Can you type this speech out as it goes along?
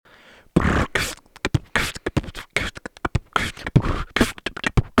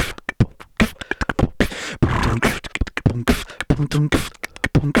Yeah.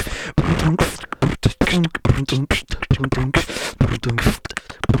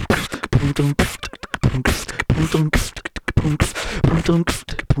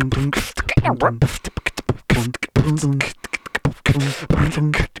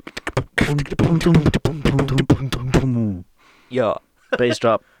 Bass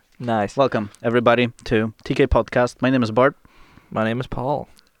drop. Nice. Welcome, everybody, to TK Podcast. My name is Bart, My name is Paul.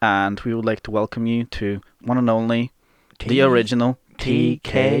 and we would like to welcome you to one and only, the original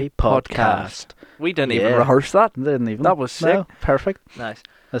TK Podcast. We didn't even rehearse that. Didn't even. That was sick. No, perfect. Nice.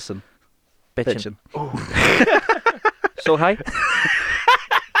 Listen. Bitchin'. Bitchin'. So hi.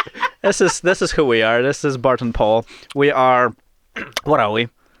 This is who we are. This is Bart and Paul. We are... What are we?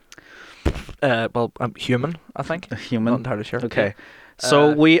 Well, I'm human, I think. A human. Not entirely sure. Okay.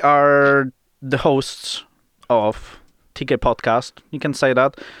 So we are the hosts of TK Podcast. You can say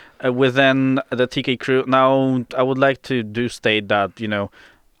that. Within the TK crew. Now, I would like to state that,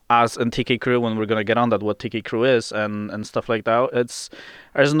 as in TK crew, when we're going to get on that, what TK crew is and stuff like that.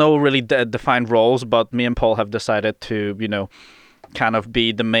 There's no really defined roles, but me and Paul have decided to, kind of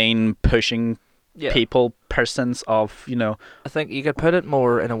be the main pushing persons of, I think you could put it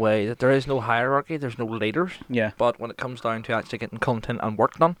more in a way that there is no hierarchy, there's no leaders. Yeah. But when it comes down to actually getting content and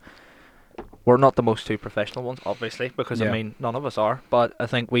work done, we're not the most two professional ones, obviously, because I mean, none of us are. But I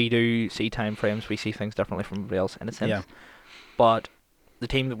think we do see time frames, we see things differently from everybody else in a sense. Yeah. But the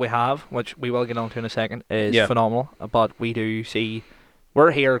team that we have, which we will get on to in a second, is phenomenal. But we do see,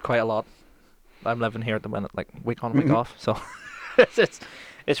 we're here quite a lot. I'm living here at the minute, like week on, week off. So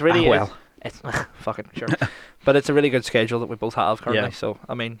it's really it's fucking sure. But it's a really good schedule that we both have currently. Yeah. So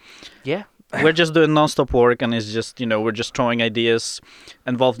I mean, yeah. We're just doing non-stop work, and it's just, we're just throwing ideas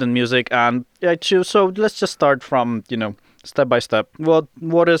involved in music, and so let's just start from, step by step. What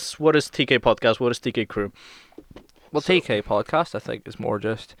is TK Podcast? What is TK Crew? Well, TK Podcast, I think, is more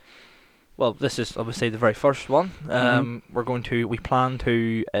just... Well, this is obviously the very first one. We plan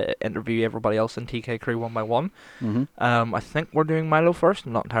to interview everybody else in TK Crew one by one. I think we're doing Milo first.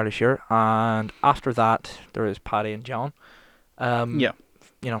 I'm not entirely sure. And after that, there is Paddy and John.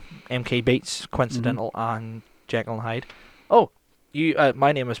 MK Beats, Coincidental, and Jekyll and Hyde. Oh,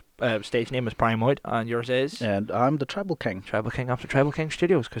 my name is stage name is Primoid, and yours is. And I'm the Tribal King. Tribal King after Tribal King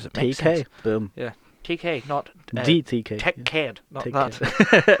Studios, because it makes sense. Boom. Yeah. TK, not DTK. TK, not TK.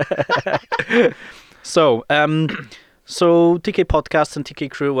 that. So TK Podcast and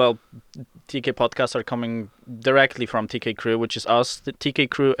TK Crew, well, TK Podcasts are coming directly from TK Crew, which is us. The TK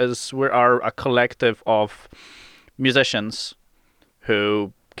Crew we are a collective of musicians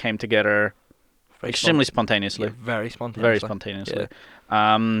who came together extremely spontaneously. Yeah, very spontaneously. Very spontaneously.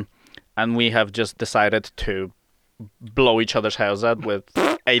 Yeah. And we have just decided to blow each other's house out with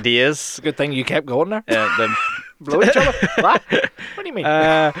ideas. It's a good thing you kept going there. Blow each other? What? What do you mean?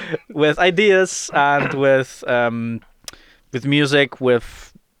 With ideas and with music,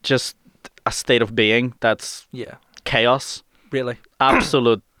 with just a state of being that's chaos. Really?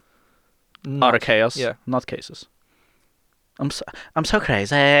 Absolute utter chaos. Yeah. Not cases. I'm so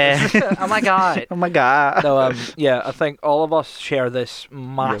crazy. Oh my god. Oh my god. No, I think all of us share this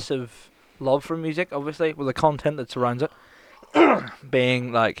massive love for music, obviously, with the content that surrounds it.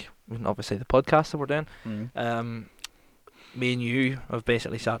 Being like, obviously, the podcast that we're doing. Me and you have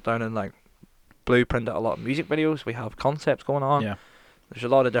basically sat down and like blueprinted a lot of music videos. We have concepts going on. Yeah. There's a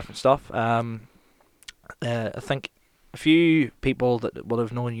lot of different stuff. I think a few people that would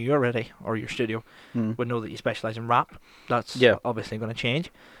have known you already, or your studio, would know that you specialise in rap. That's obviously going to change.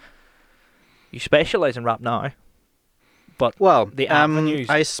 You specialise in rap now, but the avenues...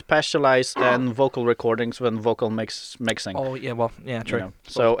 I specialise in vocal recordings when vocal mixing. Oh yeah, well yeah, true.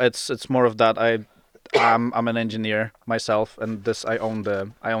 So it's more of that. I'm an engineer myself, and I own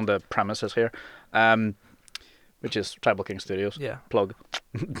the premises here, which is Tribal King Studios. Yeah. Plug.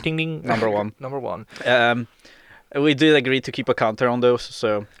 Ding ding. Number one. Number one. We did agree to keep a counter on those,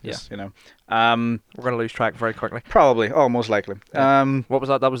 so just, we're gonna lose track very quickly. Probably, most likely. Yeah. What was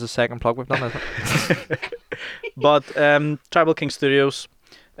that? That was the second plug we've done. But Tribal King Studios,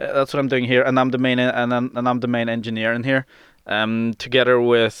 that's what I'm doing here, and I'm the main I'm the main engineer in here, together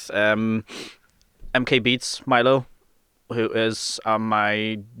with MK Beats Milo, who is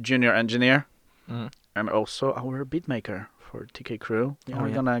my junior engineer, and also our beat maker for TK Crew.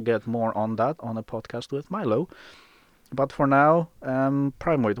 We're gonna get more on that on a podcast with Milo. But for now,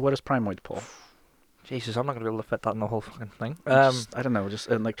 Primoid. What is Primoid, Paul? Jesus, I'm not gonna be able to fit that in the whole fucking thing. I don't know, just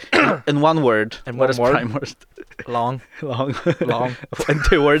in one word. In what one is word? Primoid? Long. Long. In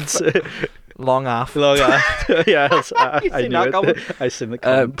 2 words. long af. Long after. Yes, You I seen knew that it. coming? I seen the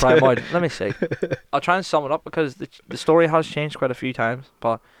comment. Primoid. Let me see. I'll try and sum it up because the story has changed quite a few times,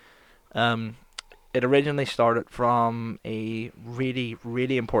 but it originally started from a really,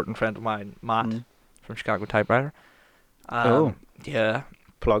 really important friend of mine, Matt, from Chicago Typewriter. Oh. Yeah.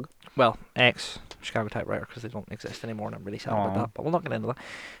 Plug. Well, ex Chicago Typewriter because they don't exist anymore, and I'm really sad about Aw. that. But we'll not get into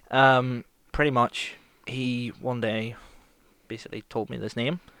that. Pretty much, he one day basically told me this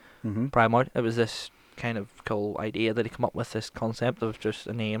name, Mm-hmm. Primoid. It was this kind of cool idea that he come up with, this concept of just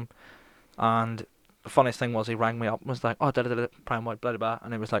a name. And the funniest thing was he rang me up and was like, oh, Primoid, blah, blah, blah.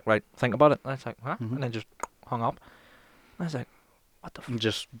 And he was like, right, think about it. And I was like, huh? Mm-hmm. And then just hung up. And I was like, what the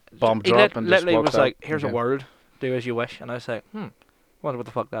Just bomb He drop and just literally walked was out. like, here's Okay. a word, do as you wish. And I was like, wonder what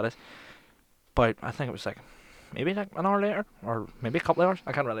the fuck that is. But I think it was like, maybe like an hour later, or maybe a couple of hours.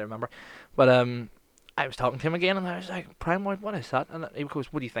 I can't really remember. But I was talking to him again, and I was like, Primoid, what is that? And he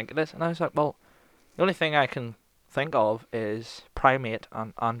goes, what do you think it is? And I was like, well, the only thing I can think of is primate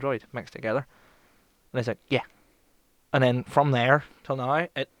and android mixed together. And he's like, yeah. And then from there till now,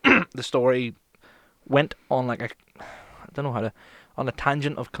 the story went on like I don't know how to, on a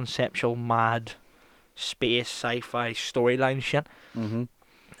tangent of conceptual mad space sci-fi storyline shit. Mm-hmm.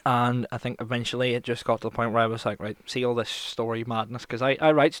 And I think eventually it just got to the point where I was like, right, see all this story madness, because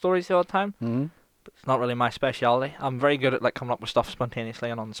I write stories the odd time, Mm-hmm. but it's not really my speciality. I'm very good at like coming up with stuff spontaneously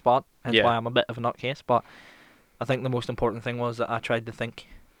and on the spot, hence Yeah. why I'm a bit of a nutcase. But I think the most important thing was that I tried to think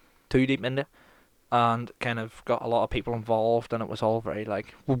too deep into it, and kind of got a lot of people involved, and it was all very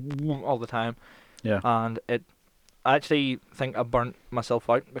like all the time. Yeah. And I actually think I burnt myself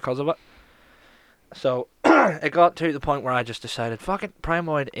out because of it. So it got to the point where I just decided, fuck it,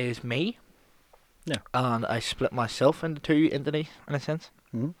 Primoid is me. Yeah. And I split myself into two entities, in a sense.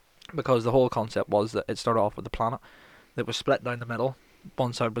 Mm-hmm. Because the whole concept was that it started off with the planet that was split down the middle.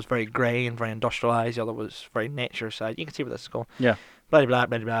 One side was very grey and very industrialised, the other was very nature side. You can see where this is going. Yeah. Blah, blah,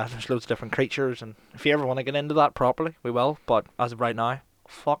 blah, blah. There's loads of different creatures, and if you ever want to get into that properly, we will. But as of right now,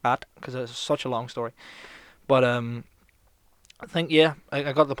 fuck that, because it's such a long story. But I think, yeah, I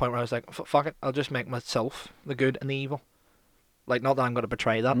got to the point where I was like, fuck it, I'll just make myself the good and the evil. Like, not that I'm going to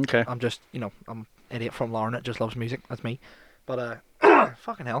betray that. Okay. I'm just, I'm an idiot from Larne that just loves music. That's me. But,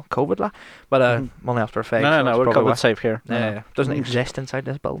 fucking hell, COVID, la. But, I'm only after a fake. No, we're probably COVID safe here. Yeah, doesn't exist inside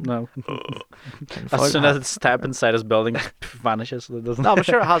this building. No. As soon as it's step inside his building, it vanishes. It doesn't. No, but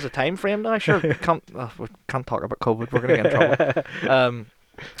sure, it has a time frame now. Sure, we can't talk about COVID. We're going to get in trouble.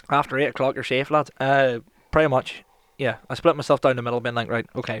 After 8 o'clock, you're safe, lads. Pretty much. Yeah, I split myself down the middle, being like, right,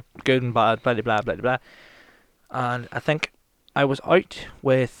 okay, good and bad, blah, blah, blah, blah, blah. And I think I was out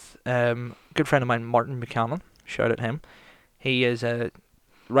with a good friend of mine, Martin Buchanan. Shout out him. He is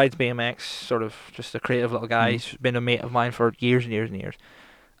rides BMX, sort of just a creative little guy. He's been a mate of mine for years and years and years.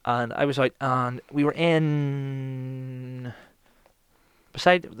 And I was out, and we were in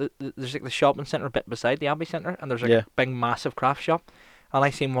beside there's like the shopping centre a bit beside the Abbey Centre, and there's like a big massive craft shop. And I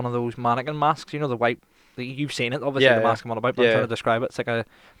seen one of those mannequin masks, the white. You've seen it, obviously, the mask I'm on about, but I'm trying to describe it. It's like a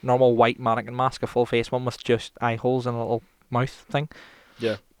normal white mannequin mask, a full face one with just eye holes and a little mouth thing.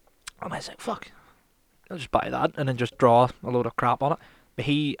 Yeah. And I was like, fuck, I'll just buy that and then just draw a load of crap on it. But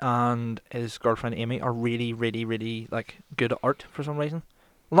he and his girlfriend Amy are really, really, really like good at art for some reason.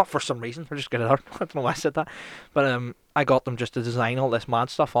 Well, not for some reason, they're just good at art. I don't know why I said that. But I got them just to design all this mad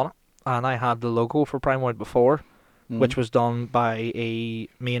stuff on it. And I had the logo for Primoid before, which was done by me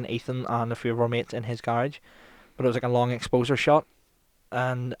and Ethan and a few of our mates in his garage. But it was like a long exposure shot,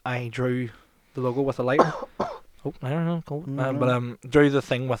 and I drew the logo with a lighter. Oh, I don't know, cool. But drew the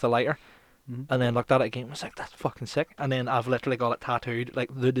thing with a lighter, and then looked at it again and was like, that's fucking sick. And then I've literally got it tattooed, like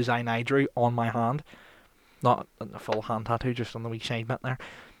the design I drew, on my hand. Not a full hand tattoo, just on the wee side bit there.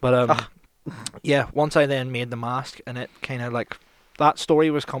 But yeah, once I then made the mask, and it kind of like, that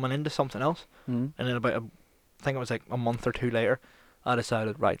story was coming into something else. And then about I think it was like a month or two later, I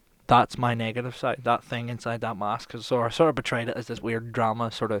decided, right, that's my negative side, that thing inside that mask. Cause so I sort of portrayed it as this weird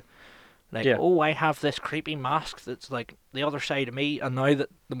drama, sort of like, oh, I have this creepy mask that's like the other side of me. And now that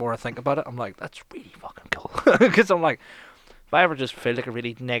the more I think about it, I'm like, that's really fucking cool. Because I'm like, if I ever just feel like a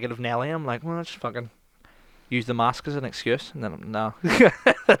really negative Nelly, I'm like, well, let's just fucking use the mask as an excuse. And then, no,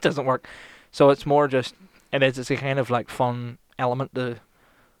 that doesn't work. So it's more just, it's a kind of like fun element to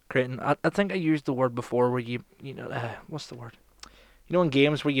creating. I think I used the word before where what's the word? In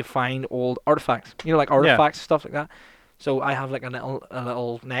games where you find old artifacts, like artifacts and stuff like that. So I have like a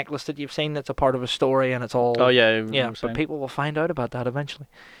little necklace that you've seen that's a part of a story, and it's all. Oh yeah. Yeah, but people will find out about that eventually.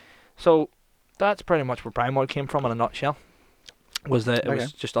 So that's pretty much where Primoid came from in a nutshell. Was that it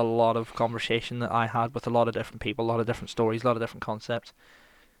was just a lot of conversation that I had with a lot of different people, a lot of different stories, a lot of different concepts,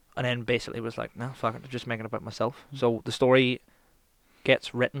 and then basically was like, no, fuck it, just making it about myself. So the story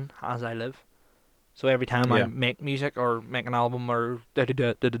gets written as I live. So every time I make music or make an album or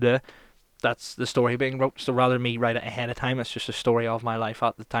da, that's the story being wrote. So rather than me write it ahead of time, it's just a story of my life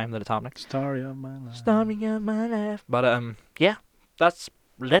at the time that it's happening. Story of my life. Story of my life. But yeah, that's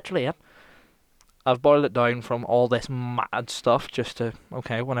literally it. I've boiled it down from all this mad stuff just to,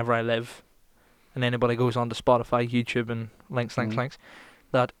 okay, whenever I live and anybody goes on to Spotify, YouTube and links,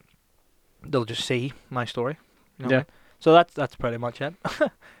 that they'll just see my story. You know what I mean? So that's pretty much it.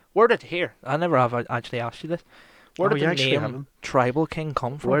 Where did here? I never have actually asked you this. Where did the name Tribal King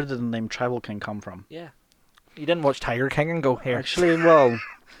come from? Where did the name Tribal King come from? Yeah. You didn't watch Tiger King and go here. Actually, well,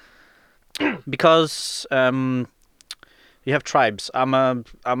 because you have tribes. I'm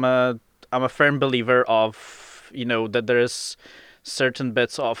a firm believer of, that there is certain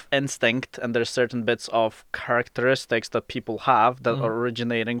bits of instinct and there's certain bits of characteristics that people have that are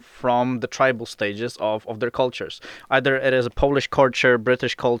originating from the tribal stages of their cultures. Either it is a Polish culture,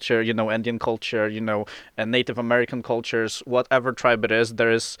 British culture, Indian culture, and Native American cultures, whatever tribe it is,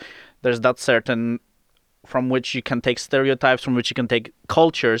 there's that certain from which you can take stereotypes, from which you can take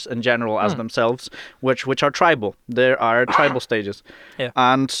cultures in general as themselves, which are tribal. There are tribal stages. Yeah.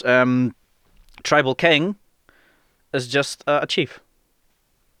 And Tribal King is just a chief.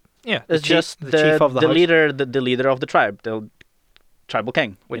 Yeah, it's just the chief of the leader, the leader of the tribe, the tribal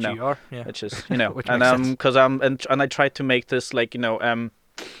king, which you are, yeah. Which is, which and because and I try to make this like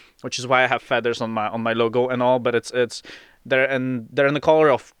which is why I have feathers on my logo and all, but it's they're in the color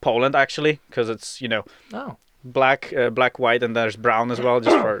of Poland actually, because it's black, white, and there's brown as well,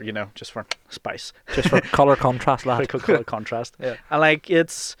 just for just for spice, just for color contrast, lad. color contrast. Yeah, and like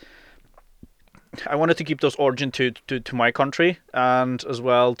I wanted to keep those origin to my country and as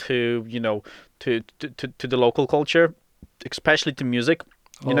well to to the local culture, especially to music,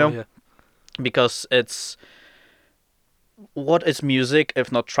 yeah. Because it's what is music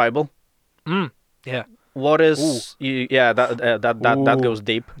if not tribal? Yeah. What is that goes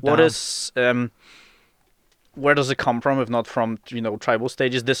deep. Damn. What is where does it come from if not from tribal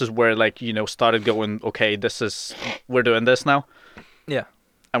stages? This is where started going, okay, we're doing this now. Yeah.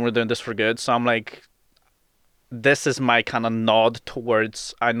 And we're doing this for good. So I'm like, this is my kind of nod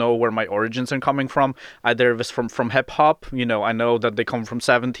towards, I know where my origins are coming from. Either it's from hip hop, I know that they come from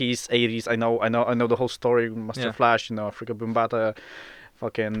 70s, 80s. I know the whole story, Master Flash, Africa Boombata,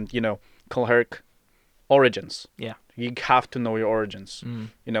 fucking, Cool Herc. Origins. Yeah. You have to know your origins.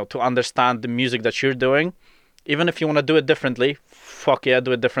 To understand the music that you're doing. Even if you want to do it differently, fuck yeah,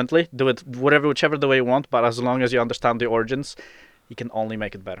 do it differently. Do it whichever the way you want, but as long as you understand the origins, you can only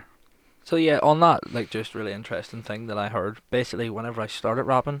make it better. So yeah, on that just really interesting thing that I heard, basically whenever I started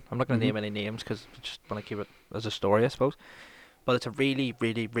rapping, I'm not going to name any names because I just want to keep it as a story, I suppose. But it's a really,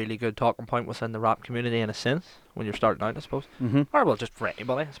 really, really good talking point within the rap community in a sense when you're starting out, I suppose. Or well, just for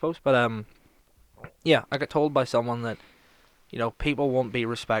anybody, I suppose. But yeah, I got told by someone that people won't be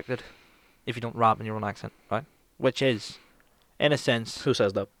respected if you don't rap in your own accent, right? Which is, in a sense, who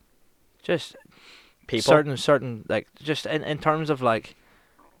says that? Just people. Certain just in terms of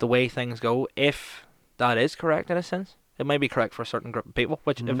the way things go. If that is correct in a sense, it may be correct for a certain group of people.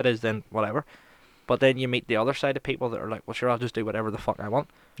 Which if it is, then whatever. But then you meet the other side of people that are like, well, sure, I'll just do whatever the fuck I want.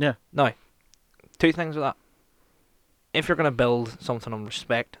 Yeah. Now, two things with that. If you're gonna build something on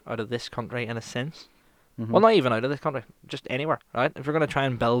respect out of this country in a sense. Well, not even out of this country, just anywhere, right? If you're going to try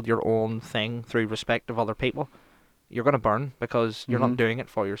and build your own thing through respect of other people, you're going to burn because you're not doing it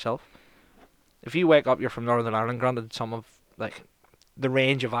for yourself. If you wake up, you're from Northern Ireland, granted some of, the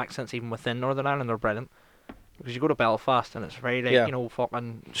range of accents even within Northern Ireland are brilliant. Because you go to Belfast and it's very,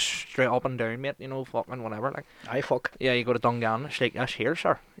 fucking straight up and down, mate, fucking whatever. I fuck. Yeah, you go to Dungan, it's like, that's here,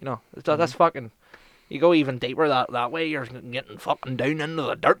 sir. That's fucking... You go even deeper that way, you're getting fucking down into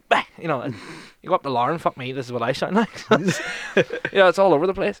the dirt, you go up to Lauren, fuck me, this is what I sound like. Yeah, it's all over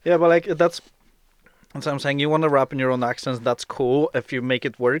the place. Yeah, but that's what I'm saying. You want to rap in your own accents, that's cool if you make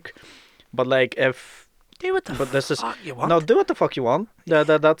it work. But if do what the fuck you want. No, do what the fuck you want.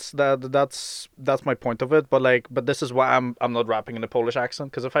 That's my point of it. But this is why I'm not rapping in a Polish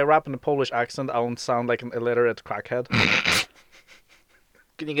accent. Because if I rap in a Polish accent, I won't sound like an illiterate crackhead.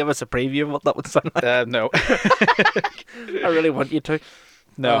 Can you give us a preview of what that would sound like? No. I really want you to.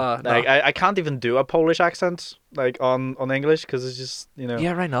 No. I can't even do a Polish accent on English because it's just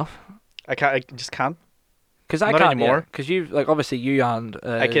Yeah, right enough. I just can't. Because I not can't anymore. Because you obviously you and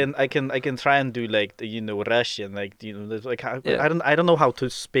I can try and do Russian I don't know how to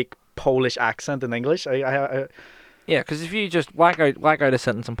speak Polish accent in English. Yeah, because if you just whack out a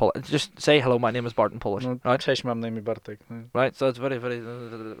sentence in Polish, just say hello, my name is Bart in Polish, No, right? cześć, mam na imię Bartek. Right. So it's very very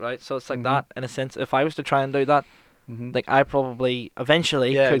right. So it's like Mhm. that in a sense. If I was to try and do that, Mhm. like I probably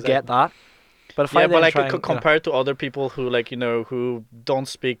eventually Yeah, could get exactly. that. But if Yeah, I but then like try and compared to other people who like who don't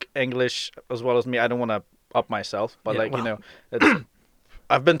speak English as well as me, I don't want to up myself. But yeah, like well, it's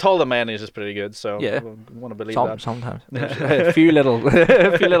I've been told that my English is pretty good, so yeah, I want to believe that. sometimes there's a few little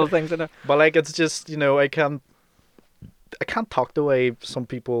a few little things in there. But like it's just I can't talk the way some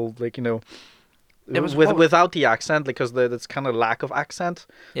people like It was without the accent because it's kind of lack of accent.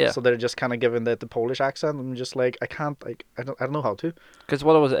 yeah, So they're just kind of giving the Polish accent. I'm just like I can't like I don't know how to. because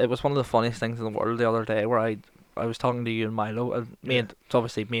it was one of the funniest things in the world the other day where I was talking to you and Milo and it's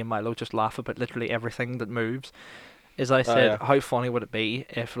obviously me and Milo just laugh about literally everything that moves. Is I said, Yeah. how funny would it be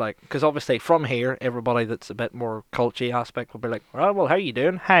if, like, because obviously from here, everybody that's a bit more culty aspect would be like, oh, well, how you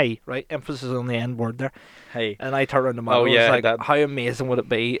doing? Hey, right? Emphasis on the N word there. Hey. And I turned around to Milo Oh, and yeah, was like, that- how amazing would it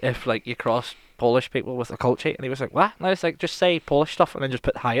be if, like, you cross Polish people with a culty? And he was like, what? And I was like, just say Polish stuff and then just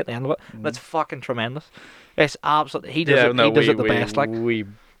put hi at the end of it. That's fucking tremendous. It's absolutely, he does it the best, like. We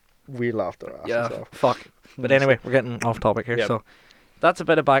laughed our asses Yeah, off. fuck. But anyway, we're getting off topic here, Yep. so. That's a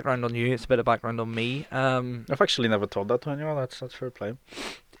bit of background on you. It's a bit of background on me. I've actually never told that to anyone. That's fair play.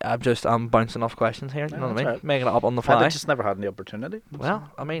 I'm bouncing off questions here. You know what I mean? right. Making it up on the I fly. just never had the opportunity.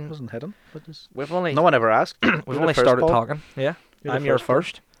 Well, I mean, It wasn't hidden. But we've only no one ever asked. we've only started talking. Yeah, I'm your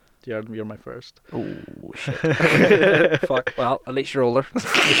first. You're my first. Oh shit! Fuck. Well, at least you're older.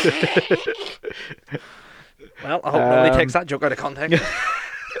 Well, I hope nobody takes that joke out of context.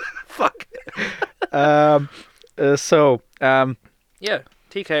 Fuck. Yeah,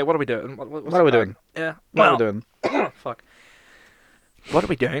 TK. What are we doing? What are we doing? Yeah. What are we doing? Fuck. What are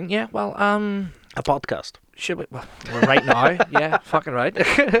we doing? Yeah. Well, A podcast. should we? Well, we're right now. Yeah. Fucking right.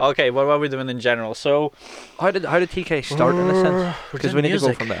 Okay, what are we doing in general? So, How did TK start in a sense? Because we need to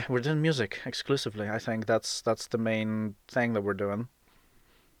go from there. We're doing music exclusively. I think that's the main thing that we're doing.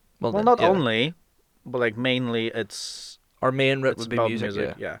 Well, then, not yeah. only, but like mainly it's Our main route it's would be about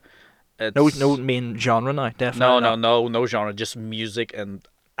music. Yeah. It's, No main genre now. Definitely. no genre, just music and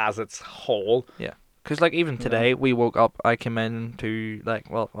as its whole. Yeah. Because, like, even today, we woke up, I came in to, like,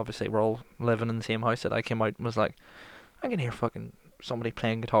 well, obviously we're all living in the same house, that I came out and was like, I can hear fucking somebody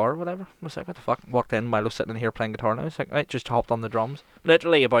playing guitar or whatever. I was like, what the fuck? Walked in, Milo sitting in here playing guitar, and I was like, I just hopped on the drums.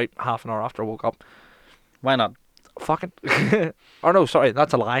 Literally about half an hour after I woke up. Why not? Fucking. Or no, sorry,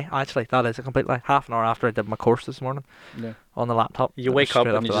 that's a lie, actually. That is a complete lie. Half an hour after I did my course this morning. Yeah. On the laptop. You It was wake up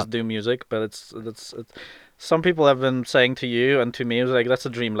straight and you after just do music, but it's some people have been saying to you and to me, it was like that's a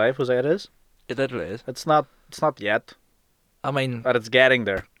dream life. Was it is? It literally is. It's not yet, I mean, but it's getting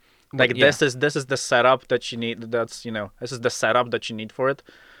there. Like yeah. this is the setup that you need. That's this is the setup that you need for it.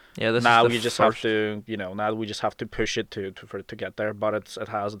 Yeah, this Now is the you just first. have to now we just have to push it for it to get there. But it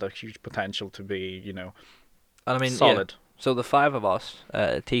has the huge potential to be And I mean, solid. Yeah. So the five of us,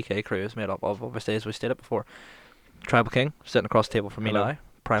 TK crew is made up of, obviously, as we stated before, Tribal King, sitting across the table from me Hello. now,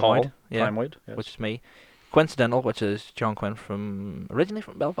 Primoid, Paul, yeah, Primoid, yes. which is me, Coincidental, which is John Quinn originally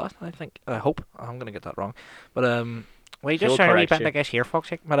from Belfast, I think. I hope I'm gonna get that wrong, but we just He'll sound a wee correct bit you. like this here,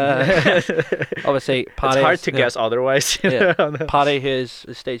 folks. But obviously, Paddy. It's hard to guess otherwise. you Yeah. know. Paddy, his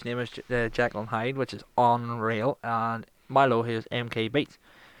stage name is Jacqueline Hyde, which is unreal, and Milo, his MK Beats.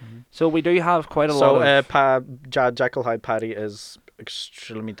 So we do have quite a lot of. Jackal Hyde Paddy is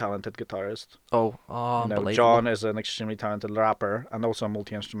extremely talented guitarist. Unbelievable. John is an extremely talented rapper and also a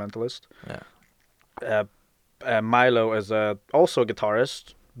multi-instrumentalist. Yeah. Milo is also a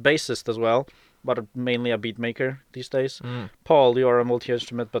guitarist, bassist as well, but mainly a beat maker these days. Paul, you're a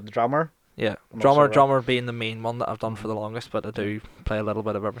multi-instrument but drummer. Yeah, I'm also drummer being the main one that I've done for the longest, but I do play a little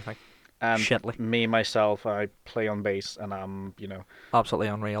bit of everything. And Shitly. me myself, I play on bass and I'm Absolutely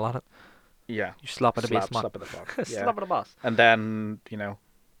unreal at it. yeah. You slap at a bass, man. Slap at the fuck. Yeah. Slap at a bass. And then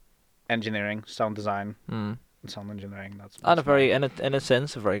engineering, sound design, Mm. and sound engineering. That's And a very, my- in a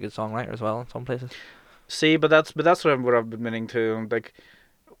sense, a very good songwriter as well in some places. See, but that's what I've been meaning to like.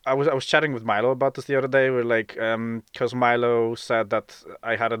 I was chatting with Milo about this the other day. We're like, because Milo said that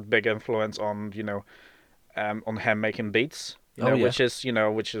I had a big influence on on him making beats. Yeah. Which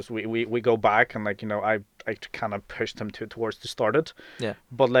is we go back and like I kind of pushed him towards to start it. Yeah.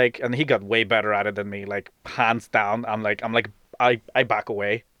 But like, and he got way better at it than me. Like hands down, I'm like I back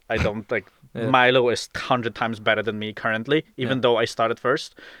away. I don't like. Yeah. Milo is 100 times better than me currently, even though I started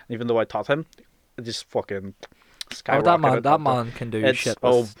first, even though I taught him. It just fucking skyrocketed. That man can do It's shit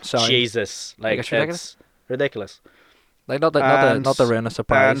with sound. Jesus, like it's ridiculous. ridiculous. Like not the not the ruin of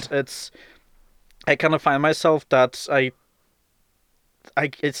surprise. And I kind of find myself that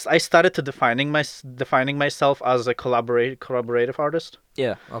I started to defining myself as a collaborative artist.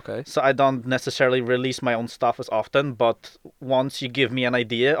 Yeah. Okay. So I don't necessarily release my own stuff as often, but once you give me an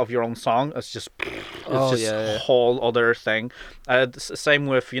idea of your own song, it's just Oh a yeah. whole other thing. Same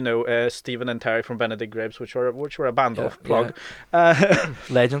with Stephen and Terry from Benedict Grapes, which were a band Yeah. of plug.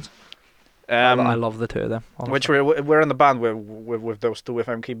 Legends. I Um, love the two of them. which Honestly. we're in the band with those two with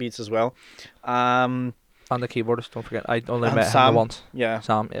MK Beats as well. And the keyboardist. Don't forget. I only And met him Sam, the once. yeah,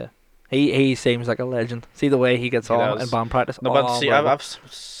 Sam. Yeah. He seems like a legend. See the way he gets he on in does. band practice. No, but see, brother.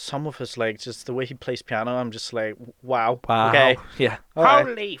 some of his like just the way he plays piano. I'm just like, wow. Wow. Okay. Yeah. All right.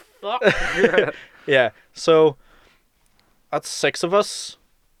 Holy fuck. Yeah. So that's 6 of us.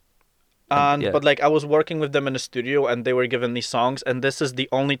 And yeah. but like I was working with them in the studio and they were giving me songs, and this is the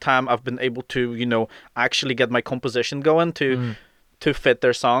only time I've been able to actually get my composition going to fit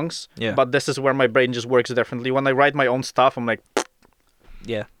their songs. Yeah. But this is where my brain just works differently. When I write my own stuff, I'm like,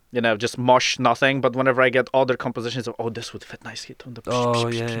 Yeah. just mush nothing. But whenever I get other compositions of, oh, this would fit nicely on the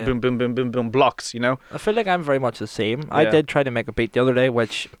yeah. boom boom boom boom boom blocks, I feel like I'm very much the same. I Yeah. did try to make a beat the other day,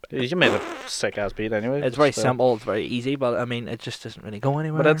 which You made a sick ass beat anyway. it's very simple, it's very easy, but I mean, it just doesn't really go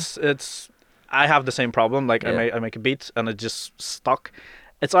anywhere. But it's I have the same problem. Like Yeah. I make a beat and it just stuck.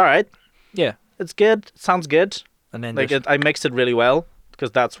 It's all right. yeah, It's good. Sounds good. and then Like I mixed it really well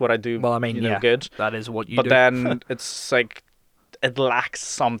because that's what I do. well, I mean, yeah, good. that is what you But do. then it's like it lacks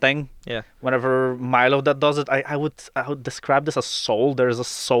something. Yeah. Whenever Milo that does it, I would describe this as soul. There's a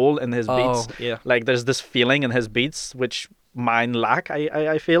soul in his beats. Yeah, Like there's this feeling in his beats which mine lack.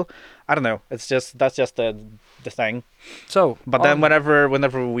 I feel. I don't know. It's just that's just the thing. so But then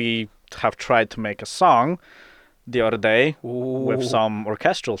whenever we have tried to make a song the other day with some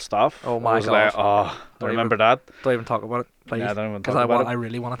orchestral stuff, Oh I my was God. like, oh, Don't remember that? don't even talk about it, please. Yeah, I don't even Because talk about I it.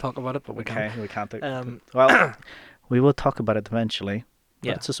 really want to talk about it, but we Okay, can't. we can't. Um, We will talk about it eventually.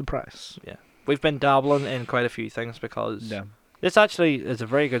 Yeah. But it's a surprise. we've been dabbling in quite a few things because Yeah. this actually is a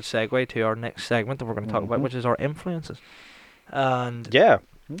very good segue to our next segment that we're going to talk about, Mhm. which is our influences, and Yeah.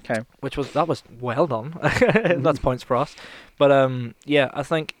 Okay. that was well done. That's points for us. But yeah, I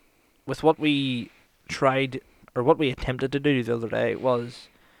think with what we tried or what we attempted to do the other day was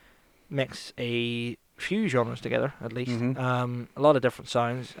mix a few genres together at least. Mhm. A lot of different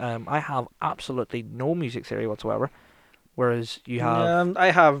sounds. I have absolutely no music theory whatsoever, whereas you have.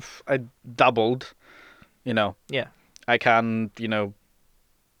 I doubled. Yeah. I can.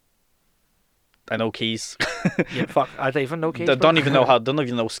 I know keys. Yeah, fuck. I don't even know keys. Don't even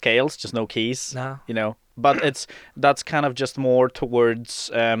know scales. Just know keys. Nah. But that's kind of just more towards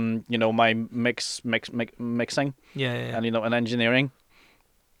my mixing Yeah. and engineering.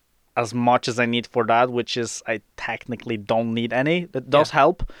 As much as I need for that, which is I technically don't need any. That does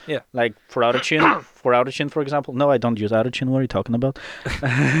help. Yeah. Like for autotune, for example. No, I don't use autotune. What are you talking about?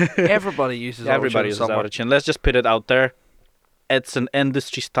 Everybody uses. Everybody uses autotune. Let's just put it out there. It's an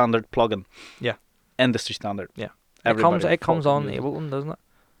industry standard plugin. Yeah. Industry standard. Yeah. Everybody It comes fucking on uses it. Ableton, doesn't it?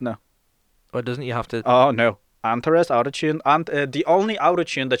 No. Or doesn't you have to? Oh no, Antares autotune, and the only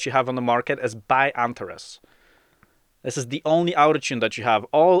autotune that you have on the market is by Antares. This is the only autotune that you have.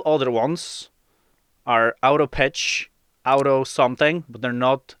 All other ones are auto pitch, auto something, but they're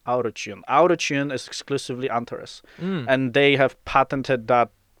not autotune. Autotune is exclusively Antares, and they have patented that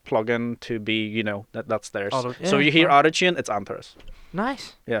plugin to be, that's theirs. So you hear autotune, it's Antares.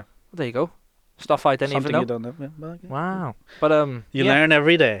 Nice. Yeah. Well, there you go. Stuff I didn't Something even know. you don't know. Yeah, well, yeah. Wow. But You yeah. learn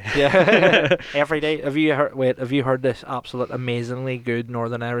every day. Yeah. Every day. Have you heard this absolute amazingly good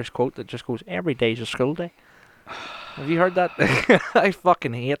Northern Irish quote that just goes, "Every day's a school day"? Have you heard that? I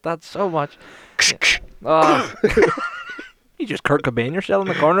fucking hate that so much. Yeah. You just Kurt Cobain yourself in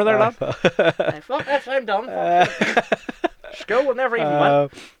the corner there, lad. Fuck this, I'm done. School will never even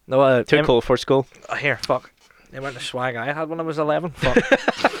went. No, Too cool for school. Here, fuck. They went to swag I had when I was 11. Fuck.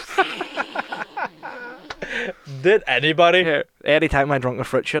 Did anybody? Here, anytime I drunk a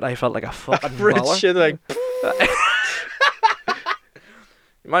fruit shit, I felt like a fucking Fruit baller. shit, like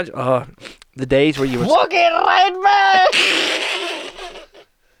Imagine, the days where you would. fucking right back.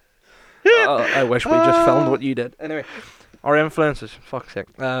 I wish we just filmed what you did. Anyway, our influences. Fuck's sake.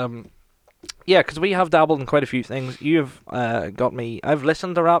 Yeah, because we have dabbled in quite a few things. You've got me. I've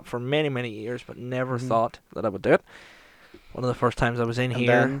listened to rap for many, many years, but never thought that I would do it. One of the first times I was in here,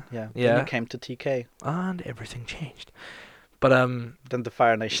 Then Yeah. you came to TK. and everything changed. But Then the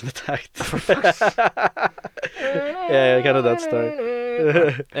Fire Nation attacked. Yeah, kind of that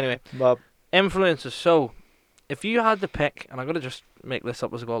story. anyway, But influences. So, if you had to pick, and I'm gonna just make this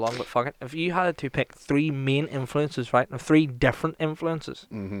up as I go along, but fuck it. If you had to pick 3 main influences, right, or 3 different influences,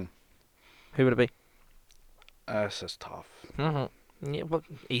 who would it be? this is tough. Mm-hmm. Yeah, what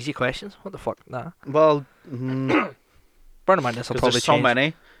easy questions? What the fuck? Nah. Well, Bear in mind this will because probably there's so change.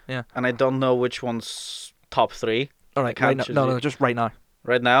 many, Yeah. and I don't know which one's top three. All I right. Right can't now. choose No, it just right now.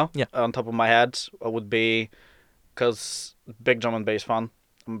 right now. Yeah. On top of my head, it would be because big drum and bass fan.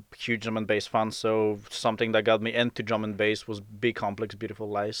 I'm a huge drum and bass fan, so something that got me into drum and bass was Big Complex, Beautiful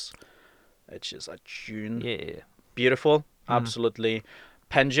Lies. It's just a tune, Yeah. beautiful, absolutely.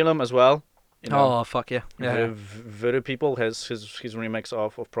 Pendulum as well. You know, Oh fuck yeah. Yeah. Voodoo People, his remix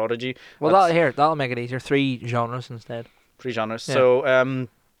of Prodigy. Well, That's that'll make it easier. 3 genres instead. 3 genres. Yeah. So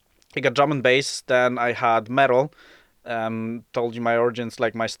I got drum and bass. Then I had metal. Told you my origins.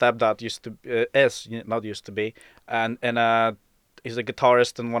 Like my stepdad used to not used to be, and he's a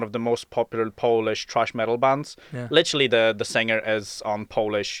guitarist in one of the most popular Polish thrash metal bands. Yeah. Literally, the singer is on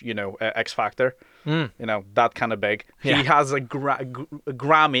Polish, X Factor. Mm. That kind of big. Yeah. He has a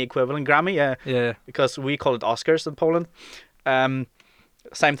Grammy equivalent. Grammy, yeah. Yeah. Because we call it Oscars in Poland.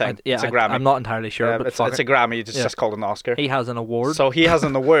 Same thing. It's a Grammy. I'm not entirely sure, but it's fuck a it. Grammy. It's just called an Oscar. He has an award. So he has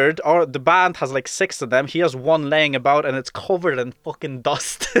an award, or the band has like 6 of them. He has one laying about, and it's covered in fucking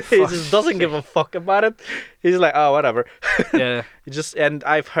dust. He just doesn't give a fuck about it. He's like, oh, whatever. Yeah. And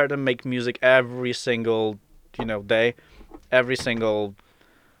I've heard him make music every single, day. Every single.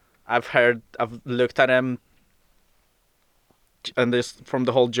 I've looked at him, and this from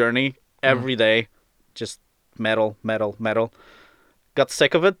the whole journey every day, just metal. Got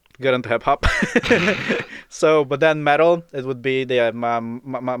sick of it, got into hip hop. So, but then metal, it would be my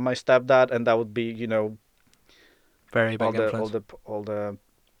stepdad, and that would be Very big influence. all the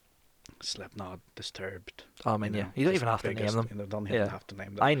Slipknot, Disturbed. Oh, I mean, yeah. You don't even have to name them. Don't even have to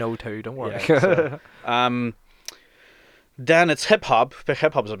name them. I know too. Don't worry. Yeah, so, then it's hip hop.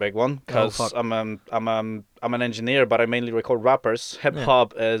 Hip hop's a big one because I'm an engineer, but I mainly record rappers. Hip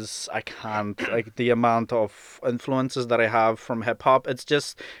hop is I can't like the amount of influences that I have from hip hop. It's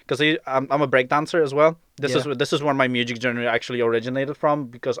just because I'm a break dancer as well. This is where my music journey actually originated from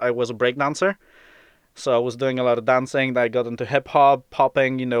because I was a break dancer. So I was doing a lot of dancing. I got into hip hop,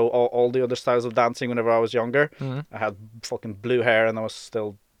 popping, all the other styles of dancing whenever I was younger. Mm-hmm. I had fucking blue hair and I was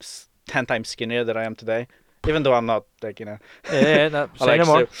still 10 times skinnier than I am today. Even though I'm not like Yeah, no, say no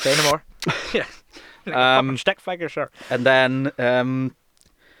more. Say no more. Yeah. Fucking stick figure, sure. And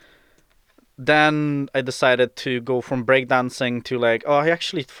then I decided to go from breakdancing to I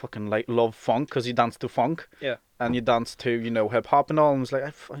actually fucking love funk because you dance to funk. Yeah. And you dance to hip hop and all. And I was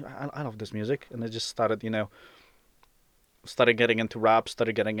like, I love this music, and I just started started getting into rap,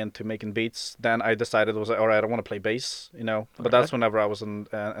 started getting into making beats. Then I decided all right, I want to play bass, But that's whenever I was in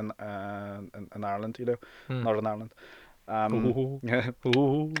Ireland, Northern Ireland.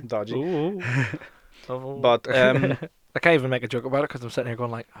 Dodgy. Ooh. But I can't even make a joke about it because I'm sitting here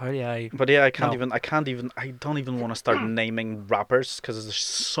going like, how do I? But yeah, I don't even want to start naming rappers because there's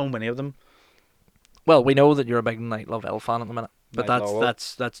so many of them. Well, we know that you're a big Night Love L fan at the minute. But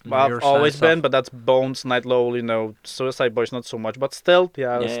that's well, I've always been, but that's Bones, Night Lowell, Suicide Boys not so much, but still,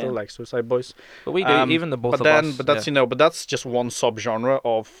 I still like Suicide Boys. But we do, even the both of us. But that's but that's just one subgenre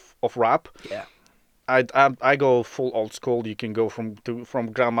of rap. Yeah. I go full old school. You can go from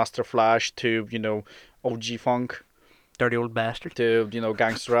Grandmaster Flash to OG funk, Dirty Old Bastard, to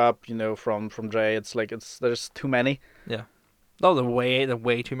gangster rap. From Dre. It's there's too many. Yeah. No, they're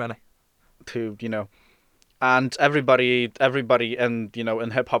way too many. To And everybody in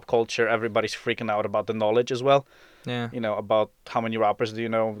in hip hop culture, everybody's freaking out about the knowledge as well. Yeah. About how many rappers do you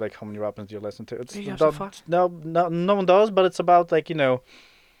know, like how many rappers do you listen to? It's no one does, but it's about there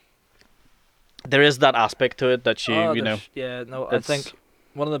is that aspect to it that Yeah, no, I think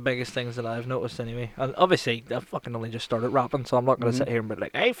one of the biggest things that I've noticed anyway, and obviously I fucking only just started rapping, so I'm not gonna sit here and be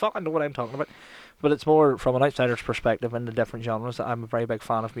like, hey, fucking know what I'm talking about. But it's more from an outsider's perspective in the different genres that I'm a very big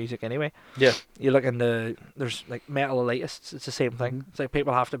fan of music anyway. Yeah. You look into, there's like metal elitists, it's the same thing. It's like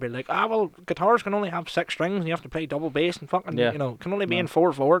people have to be like, well, guitars can only have 6 strings and you have to play double bass and fucking, can only be in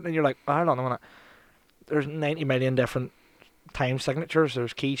 4/4. And you're like, hold on a minute. There's 90 million different time signatures,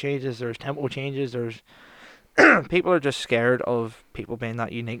 there's key changes, there's tempo changes, there's... people are just scared of people being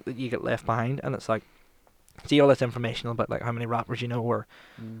that unique that you get left behind. And it's like, see all this information about like how many rappers you know or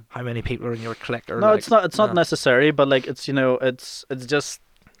how many people are in your clique or no, it's not necessary, but like it's it's just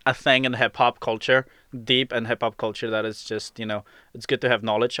a thing in hip hop culture, deep in hip hop culture, that is just it's good to have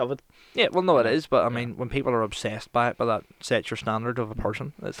knowledge of it. Yeah, well, no, it is, but I mean, when people are obsessed by it, by that sets your standard of a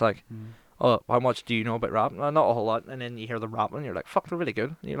person. It's like, oh, how much do you know about rap? Not a whole lot. And then you hear them rapping and you're like, fuck, they're really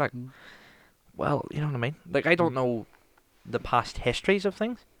good. And you're like, well, you know what I mean? Like, I don't know the past histories of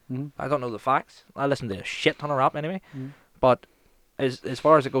things. I don't know the facts. I listen to a shit ton of rap anyway. But as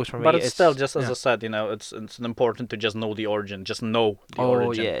far as it goes for me, But it's still just as yeah. I said, it's important to just know the origin, just know the Oh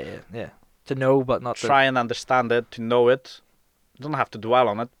origin. yeah. To know, but not Try and understand it, to know it. You don't have to dwell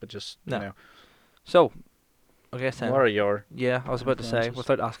on it, but just No. So, I guess then. What are your? Yeah, I was about to say influences?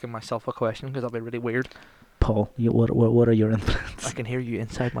 without asking myself a question because that'd be really weird. Paul, what are your influences? I can hear you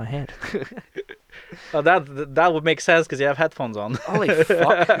inside my head. Oh, that would make sense because you have headphones on. Holy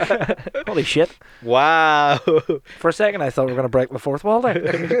fuck! Holy shit! Wow. For a second, I thought we were gonna break the fourth wall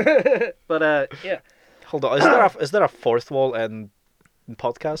there. But yeah. Hold on. Is there a fourth wall in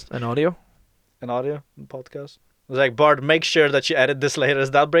podcast? An audio? In audio? In podcast? I was like, Bart, make sure that you edit this later.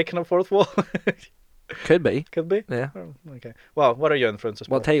 Is that breaking a fourth wall? Could be. Could be. Yeah. Oh, okay. Well, what are your influences?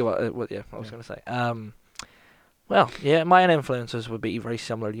 Well, I'll Paul? tell you what. Yeah, I was gonna say. Well, yeah, my influences would be very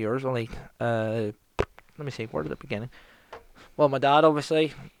similar to yours. Only, let me see, where did it begin? Well, my dad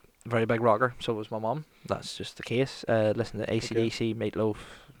obviously, very big rocker. So was my mum. That's just the case. Listen to AC/DC, Meatloaf,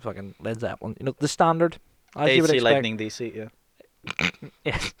 fucking Led Zeppelin. The standard. As you would AC expect. Lightning DC. Yeah.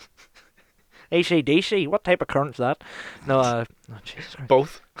 Yes. AC/DC. What type of current's that? No. Oh, Jesus Christ.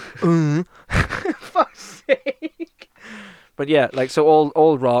 Both. Fuck's sake. But yeah, like so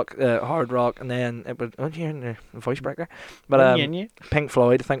old rock, hard rock, and then it would. Oh, you hearing the voice breaker? But Pink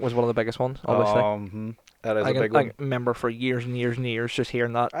Floyd, I think, was one of the biggest ones. Obviously, that is I a can, big I one. remember for years and years and years just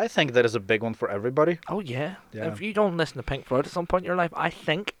hearing that. I think that is a big one for everybody. Oh yeah. Yeah. If you don't listen to Pink Floyd at some point in your life, I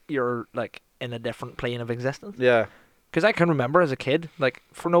think you're like in a different plane of existence. Yeah. Because I can remember as a kid, like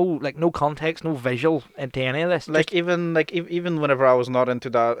for no context, no visual into any of this. Even whenever I was not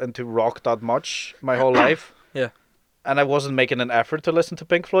into rock that much my whole life. Yeah. And I wasn't making an effort to listen to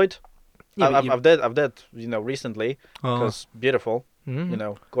Pink Floyd. Yeah, I've did recently because beautiful,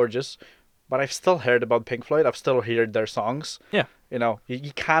 Mhm. Gorgeous. But I've still heard about Pink Floyd. I've still heard their songs. Yeah.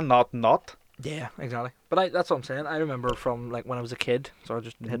 You cannot not. Yeah, exactly. But that's what I'm saying. I remember from like when I was a kid. So I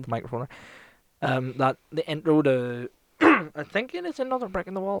just hit the microphone there. That the intro to, I think it is Another Brick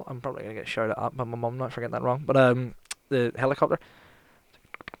in the Wall. I'm probably gonna get shouted at by my mum. Not forgetting that wrong. But the helicopter,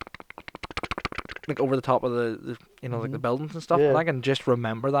 like over the top of the like the buildings and stuff. Yeah. And I can just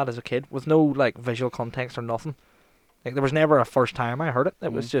remember that as a kid with no like visual context or nothing. Like there was never a first time I heard it.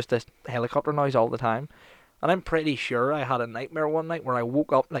 It was just this helicopter noise all the time. And I'm pretty sure I had a nightmare one night where I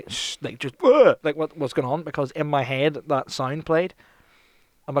woke up like just like what's going on, because in my head that sound played,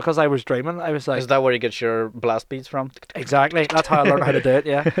 and because I was dreaming, I was like, Is that where you get your blast beats from? exactly. That's how I learned how to do it.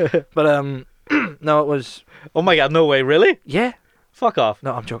 Yeah, but no, it was Oh my god, no way, really? yeah. Fuck off.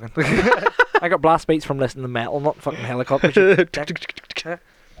 No, I'm joking. I got blast beats from listening to metal, not fucking helicopters.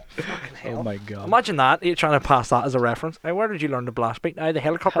 Fucking hell. Oh my god. Imagine that, you're trying to pass that as a reference. Hey, where did you learn the blast beat? The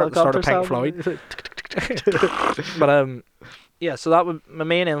helicopter at the start of Pink Floyd. But yeah, so that would my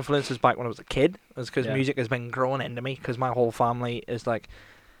main influences back when I was a kid was because music has been growing into me, because my whole family is like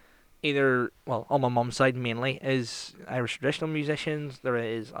either, well, on my mum's side mainly is Irish traditional musicians. There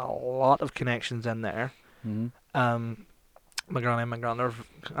is a lot of connections in there. My granny and my granda are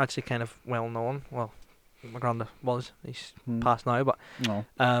actually kind of well known. Well, my granda was, he's passed now, but No.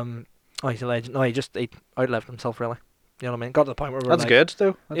 oh, he's a legend. No, he outlived himself, really. You know what I mean? Got to the point where That's good,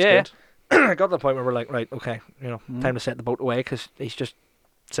 though. That's good. got to the point where we're like, right, okay, time to set the boat away, because he's just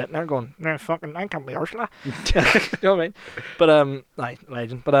sitting there going, no, fucking, I can't be Ursula. You know what I mean? But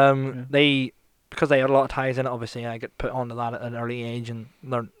legend. But they, because they had a lot of ties in it, obviously I get put onto that at an early age and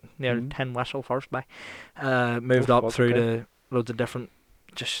learned Tin Whistle first by. Moved up through to loads of different.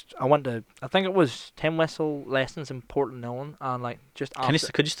 I think it was Tin Whistle lessons in Portnowan, and like just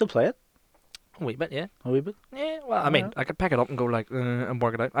after. Could you still play it? A wee bit, yeah. A wee bit? Yeah, well, I mean, I could pick it up and go like and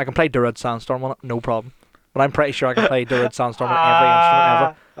work it out. I can play Durud Sandstorm on it, no problem. But I'm pretty sure I can play Durud Sandstorm on every instrument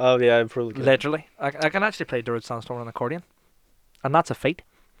ever. Oh yeah, I'm probably good. Literally, I can actually play Durud Sandstorm on an accordion, and that's a feat.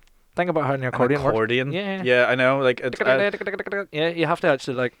 Think about how an accordion works. Yeah. Yeah, I know. Like yeah, you have to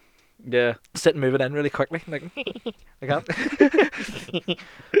actually like sit and move it in really quickly, like that.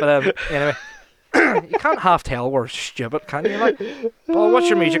 But anyway. You can't half tell we're stupid, can you? Like, well, what's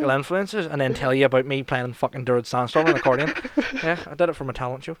your musical influences? And then tell you about me playing fucking Durud Sandstorm on accordion. Yeah, I did it for my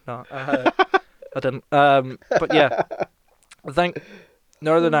talent show. No, I didn't. But yeah, I think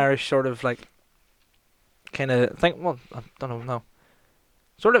Northern Irish sort of like kind of think. Well, I don't know. No,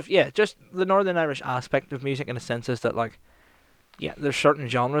 sort of just the Northern Irish aspect of music in a sense is that like, yeah, there's certain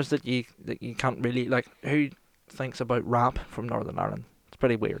genres that you can't really like. Who thinks about rap from Northern Ireland? It's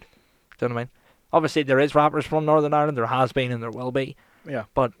pretty weird. Do you know what I mean? Obviously, there is rappers from Northern Ireland. There has been and there will be. Yeah.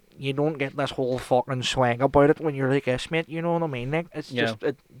 But you don't get this whole fucking swag about it when you're like, yes, mate, you know what I mean? Like, it's just,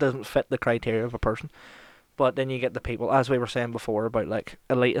 it doesn't fit the criteria of a person. But then you get the people, as we were saying before, about like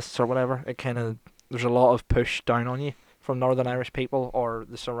elitists or whatever. It kind of, there's a lot of push down on you from Northern Irish people or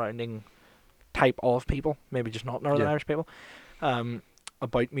the surrounding type of people, maybe just not Northern Irish people,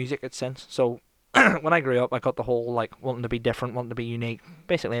 about music it's since. So when I grew up, I got the whole like wanting to be different, wanting to be unique,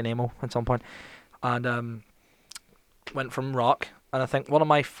 basically an emo at some point, and went from rock. And I think one of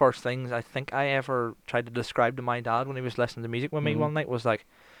my first things I think I ever tried to describe to my dad when he was listening to music with me one night was like,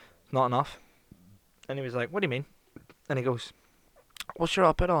 not enough. And he was like, what do you mean? And he goes, well, sure,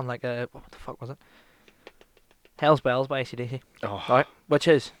 I'll put on like a, what the fuck was it? Hell's Bells by AC/DC. Oh. Right? Which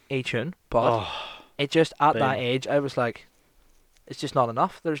is a tune, but it just, at that age, I was like, it's just not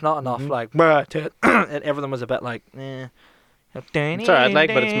enough. There's not enough, like, to it. And everything was a bit like, eh. It's alright,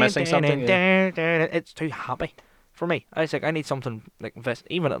 like, but it's missing something. It's too happy for me. I was like, I need something like this,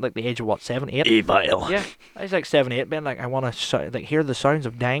 even at like the age of what, 7, 8. Evil. Yeah, I was like 7, 8, being like, I want to like hear the sounds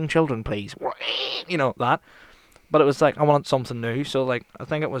of dying children, please. You know that. But it was like I wanted something new. So like I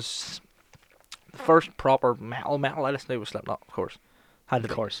think it was the first proper metal I listened to was Slipknot, of course. Of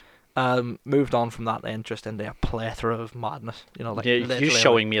course. Moved on from that then just into a plethora of madness. You know, like you're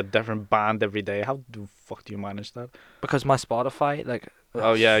showing me a different band every day. How the fuck do you manage that? Because my Spotify, like.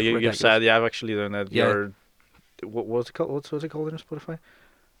 Oh yeah, you've said I've actually done it. Yeah. What's it called? What's it called in Spotify?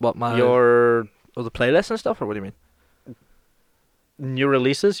 What my the playlist and stuff, or what do you mean? New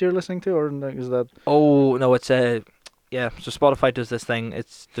releases you're listening to, or is that? Oh no, it's so Spotify does this thing.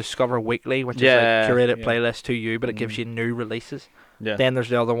 It's Discover Weekly, which is like curated playlist to you, but it gives you new releases. Yeah. Then there's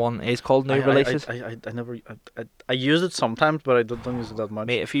the other one. It's called New Releases. I use it sometimes, but I don't use it that much.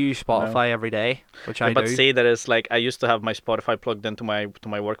 Mate, if you use Spotify every day, which I do. But see, that is like I used to have my Spotify plugged into my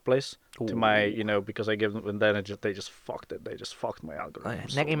workplace, to my because I give them, and then they just fucked it. They just fucked my algorithm.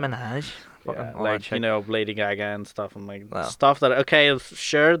 Nicki Minaj, like Lady Gaga and stuff, and like stuff that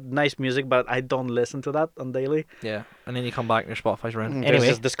sure, nice music, but I don't listen to that on daily. Yeah, and then you come back and your Spotify's around. Anyway,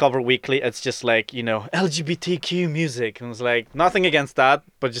 this Discover Weekly. It's just like LGBTQ music, and it's like nothing against that,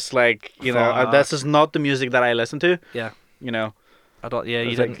 but just like this is not the music that I listen to. Yeah, I don't. Yeah,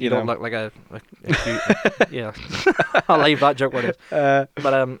 you don't look like a yeah. I'll leave that joke where it is.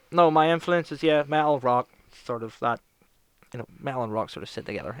 But no, my influences, metal, rock, sort of that. Metal and rock sort of sit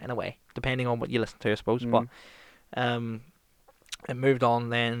together in a way, depending on what you listen to, I suppose. But it moved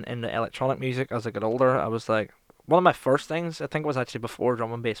on then into electronic music as I got older. I was like, one of my first things I think was actually before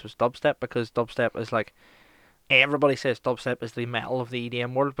drum and bass was dubstep, because dubstep is like. Everybody says dubstep is the metal of the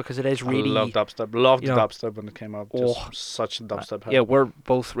EDM world because it is really. I love dubstep. Loved dubstep when it came out. Such a dubstep. Yeah, we're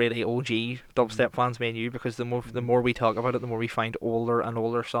both really OG dubstep fans, me and you, because the more we talk about it, the more we find older and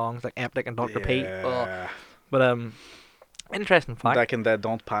older songs like Epic and Dr. P. But interesting fact. Back in that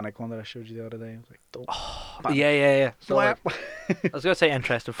Don't Panic one that I showed you the other day, I was like, don't. Panic. Yeah. So I was gonna say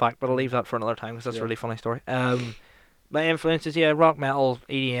interesting fact, but I'll leave that for another time because that's a really funny story. My influences, rock, metal,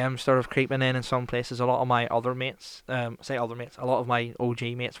 EDM, sort of creeping in some places. A lot of my other mates, a lot of my OG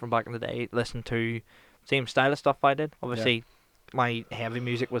mates from back in the day listened to same style of stuff I did. Obviously, my heavy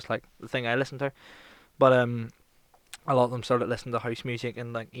music was like the thing I listened to, but a lot of them started listening to house music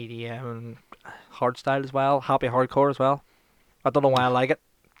and like EDM and hard style as well, happy hardcore as well. I don't know why I like it,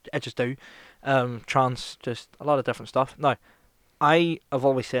 I just do. Trance, just a lot of different stuff. Now, I have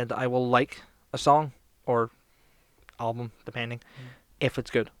always said that I will like a song or album, depending, if it's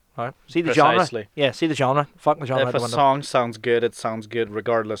good. Right? See the genre. Yeah, see the genre. Fuck the genre. If a song sounds good, it sounds good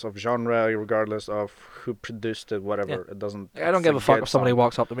regardless of genre, regardless of who produced it, whatever. Yeah. It doesn't. I don't give a fuck if somebody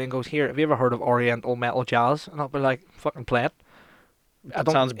walks up to me and goes, "Here, have you ever heard of Oriental metal jazz?" And I'll be like, "Fucking play it." It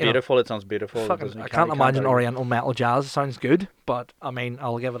sounds beautiful. It sounds beautiful. I can't imagine Oriental metal jazz sounds good, but I mean,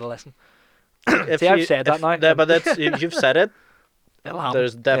 I'll give it a listen. I've said that now. But that's you've said it.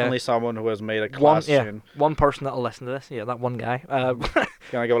 There's definitely yeah. someone who has made a class tune. One person that'll listen to this, that one guy.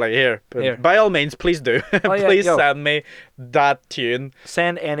 Can I go like here? By all means, please do. Please send me that tune.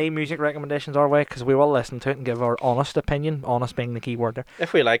 Send any music recommendations our way, because we will listen to it and give our honest opinion. Honest being the key word there.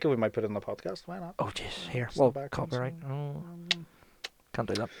 If we like it, we might put it in the podcast. Why not? Oh jeez, here. Well, copyright. Oh, can't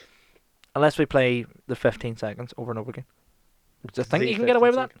do that. Unless we play the 15 seconds over and over again. Do you think you can get away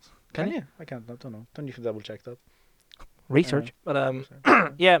with that? Can you? I can't. I don't know. Don't you double check that? Research. But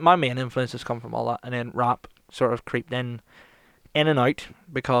my main influences come from all that, and then rap sort of creeped in and out,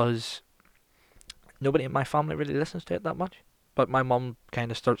 because nobody in my family really listens to it that much. But my mum kind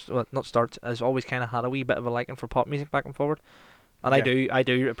of has always kind of had a wee bit of a liking for pop music back and forward, and I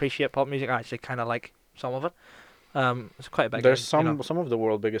do appreciate pop music. I actually kind of like some of it. It's quite a big. There's some of the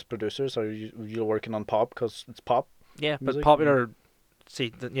world's biggest producers are you're working on pop because it's pop. Yeah, music, but popular.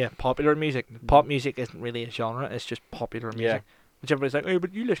 Popular music. Pop music isn't really a genre, it's just popular music. Yeah. Which everybody's like, oh,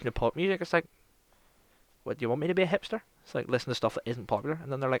 but you listen to pop music. It's like, what, do you want me to be a hipster? It's like, listen to stuff that isn't popular. And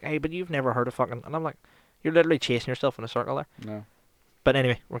then they're like, hey, but you've never heard of fucking... And I'm like, You're literally chasing yourself in a circle there. No. But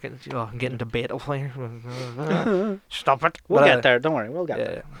anyway, we're I'm getting debatable here. Stop it. We'll But, get there. Don't worry. We'll get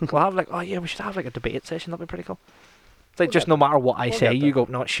there. yeah. We'll have like, we should have like a debate session. That'd be pretty cool. It's like We'll just get no matter what I We'll say, get you there.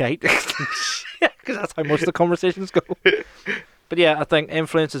 go, no, it's shite. Because that's how most of the conversations go. But yeah, I think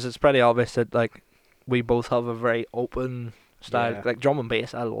influences, it's pretty obvious that like we both have a very open style. Yeah. Like drum and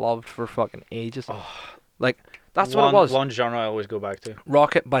bass, I loved for fucking ages. Oh. Like, that's what it was. One genre I always go back to.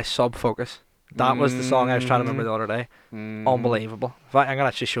 Rocket by Sub Focus. That was the song I was trying to remember the other day. Unbelievable. In fact, I'm going to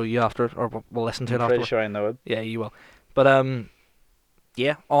actually show you after it, or we'll listen to it I'm after. pretty sure I know it. Yeah, you will. But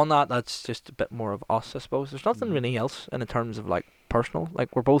yeah, on that's just a bit more of us, I suppose. There's nothing really else in terms of like personal.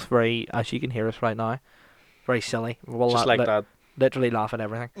 Like we're both very, as you can hear us right now, very silly. We'll Just like that. literally laugh at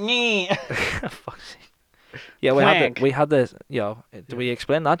everything. Fuck's sake. Yeah, Quack. we had this. Do we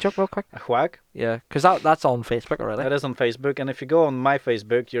explain that joke real quick? A whack. Yeah, because that's on Facebook already. That is on Facebook, and if you go on my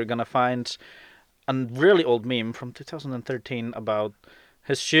Facebook, you're gonna find a really old meme from 2013 about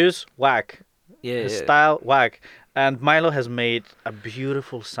his shoes whack, Yeah, his style whack, and Milo has made a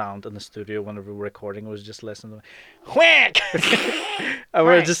beautiful sound in the studio whenever we were recording. It was just listening to whack, and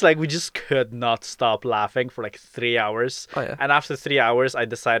we're just like we just could not stop laughing for like 3 hours. Oh yeah. And after 3 hours, I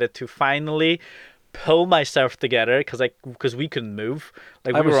decided to finally pull myself together because we couldn't move.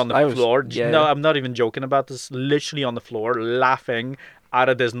 Like we were on the floor. Yeah. No, I'm not even joking about this. Literally on the floor, laughing out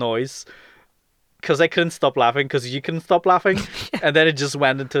of this noise. Because I couldn't stop laughing, because you couldn't stop laughing. And then it just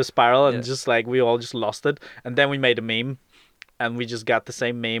went into a spiral, and just like we all just lost it. And then we made a meme, and we just got the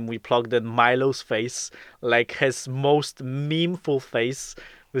same meme. We plugged in Milo's face, like his most memeful face,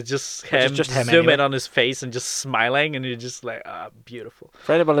 with just him, just him zoom anyway. in on his face and just smiling, and you're just like, beautiful.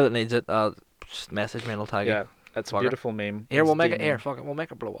 For anybody that needs it, just message me and I'll tag you. Yeah, that's a Fuck it. beautiful meme. Here, we'll It's make the it. Here, meme. fuck it. We'll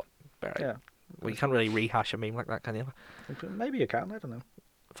make it blow up. Right. Yeah. We can't really rehash a meme like that, can you? Maybe you can, I don't know.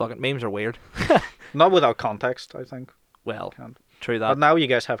 Fuck it. Memes are weird. Not without context, I think. Well, Can't. true that. But now you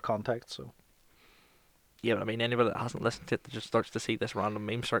guys have context, so. Yeah, but I mean, anybody that hasn't listened to it that just starts to see this random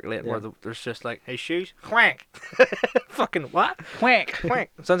meme circulating Yeah. where there's just like, hey, shoes, quack. Fucking what? Quack!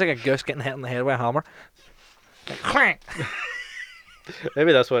 Quack. It sounds like a goose getting hit in the head with a hammer. Like, quack.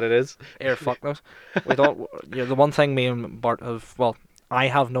 Maybe that's what it is. Air fuck knows. We don't. The one thing me and Bart have, well, I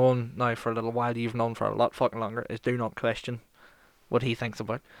have known now for a little while, you've known for a lot fucking longer, is do not question what he thinks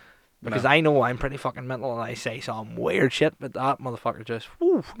about. Because No. I know I'm pretty fucking mental and I say some weird shit, but that motherfucker just,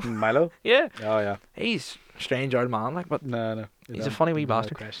 woo. Milo? Yeah. Oh, yeah. He's a strange old man, like, but No. He's a funny wee no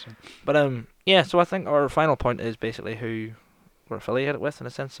bastard. question. But yeah, so I think our final point is basically who we're affiliated with in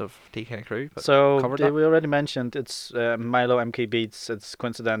a sense of TK and Crew. But So, covered that. we already mentioned it's Milo, MK Beats, it's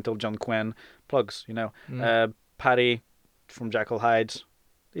Coincidental, John Quinn, plugs, Paddy from Jackal Hides.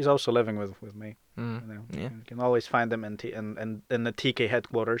 He's also living with me. Mm. You know. Yeah. You can always find them in the TK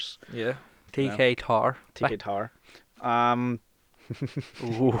headquarters, Yeah. TK Tar. TK Tower.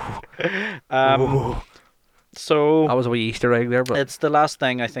 Ooh. Um, so That was a wee Easter egg there, but it's the last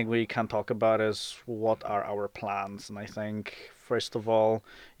thing I think we can talk about is what are our plans. And I think first of all,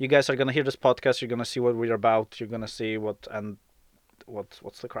 you guys are gonna hear this podcast. You're gonna see what we're about. You're gonna see what's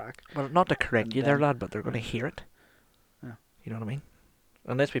the crack. well, not to correct And you there, then- lad, but they're going to hear it. Yeah. You know what I mean?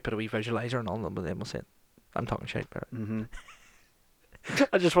 Unless we put a wee visualizer and all them, but then we'll say it. I'm talking shit about it. Mm-hmm.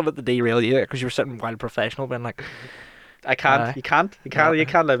 I just wanted to derail you because you were sitting wild professional, being like, I can't. Aye. You can't. You can't. You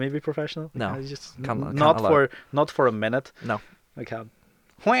can't let me be professional. No. You just Can't not allow not for a minute. no. I can't.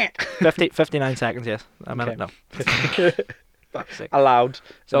 59 seconds, yes. A minute, Okay. no. Fuck's sake. Allowed.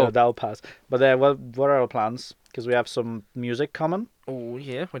 So- So that'll pass. But what are our plans? Because we have some music coming. Oh,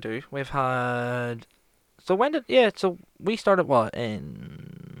 yeah, we do. We've had. So so we started what?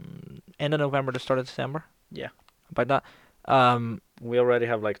 In end of November to start of December? Yeah. About that. We already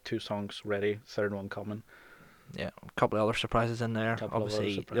have like 2 songs ready. Third one coming. Yeah, a couple of other surprises in there. Couple of other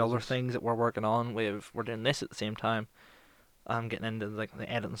Obviously, the other surprises. things that we're working on, we're doing this at the same time. I'm getting into like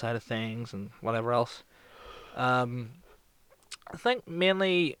the editing side of things and whatever else. I think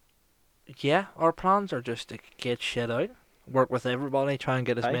mainly, yeah, our plans are just to get shit out, work with everybody, try and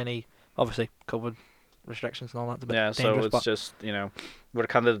get as Aye. many. Obviously, COVID restrictions and all that's a bit Yeah. So dangerous, it's but just we're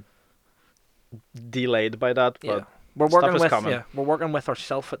kind of delayed by that. yeah. But We're stuff working is with coming. we're working with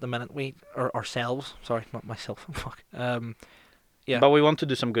ourselves at the minute. Ourselves. Sorry, not myself. Fuck. Yeah. But we want to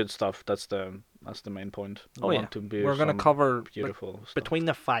do some good stuff. That's the main point. We Oh, yeah. want to be We're gonna some cover like, beautiful stuff. between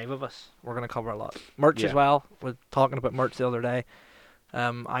the 5 of us. We're gonna cover a lot. Merch as Yeah. well. We're talking about merch the other day. We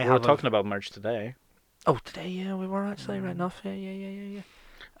were have talking about merch today. Oh, today, yeah, we were actually right enough. Yeah.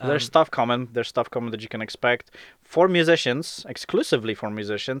 There's stuff coming. There's stuff coming that you can expect for musicians, exclusively for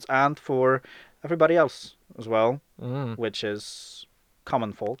musicians, and for everybody else as well, Mm. which is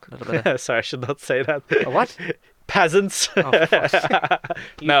common folk. A little bit of Sorry, I should not say that. a what? Peasants. Oh, for fuck's sake.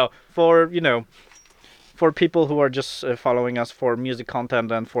 No, for for people who are just following us for music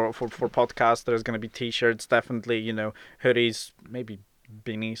content and for podcasts, there's gonna be T-shirts, definitely, hoodies, maybe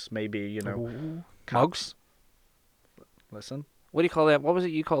beanies, maybe Ooh. caps. Mugs. Listen, What do you call that? What was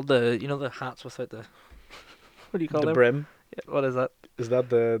it you called the hats without the? What do you call the them? brim. Yeah, what is that? Is that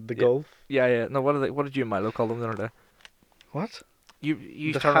the Yeah. golf? Yeah. No, what did you and Milo call them the other day? What? You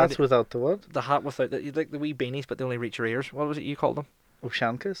The turned around hats without the what? the hat without like the wee beanies, but they only reach your ears. What was it you called them?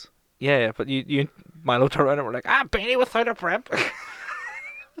 Ushankas? Yeah, but you Milo turned around and were like, beanie without a brim.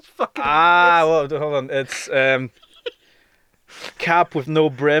 It's fucking. Well, hold on. It's cap with no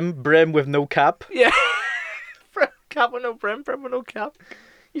brim, brim with no cap. Yeah. Cap with no brim with no cap.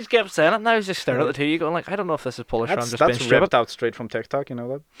 You just kept saying it, and I was just staring at the two of you going like, I don't know if this is Polish or I'm just being That's stupid. ripped out straight from TikTok, you know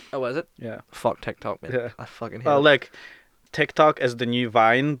that? Oh, is it? Yeah. Fuck TikTok, man. Yeah. I fucking hate Well, it. like, TikTok is the new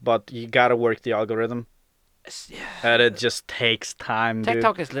Vine, but you gotta work the algorithm. Yeah. And it just takes time, dude.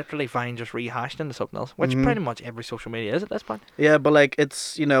 TikTok is literally Vine just rehashed into something else, which pretty much every social media is at this point. Yeah, but like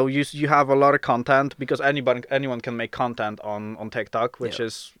it's you have a lot of content because anyone can make content on TikTok, which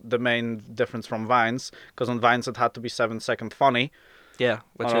is the main difference from Vines. Because on Vines it had to be 7-second funny. Yeah,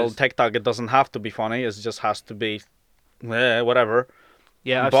 which On is TikTok it doesn't have to be funny. It just has to be, whatever.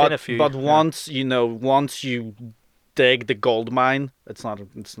 yeah. I've but seen a few. but yeah. once you dig the gold mine, it's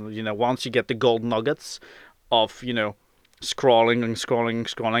once you get the gold nuggets of scrolling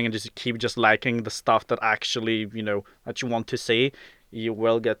and just keep just liking the stuff that actually that you want to see, you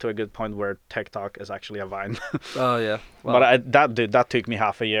will get to a good point where TikTok is actually a Vine. Oh yeah. Well, But that took me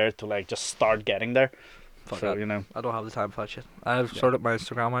half a year to like just start getting there. fuck So that. I don't have the time for that shit. I've sorted my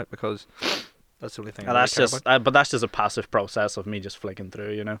Instagram out because that's the only thing. and I that's really care just about. but that's just a passive process of me just flicking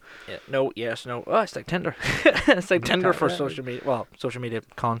through. Yeah. No. Yes. No. Oh, it's like Tinder. It's like Tinder for Yeah. social media. Well, social media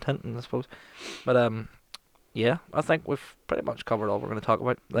content, I suppose. But yeah, I think we've pretty much covered all we're going to talk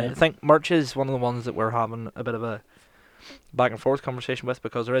about. Like, Yeah. I think merch is one of the ones that we're having a bit of a back and forth conversation with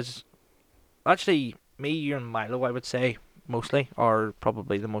because there is actually me, you, and Milo. I would say mostly are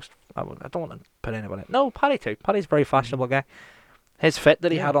probably the most. I don't want to put anybody. No, Paddy too. Paddy's a very fashionable guy. His fit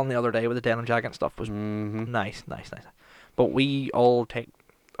that he Yeah. had on the other day with the denim jacket and stuff was Mm-hmm. nice. But we all take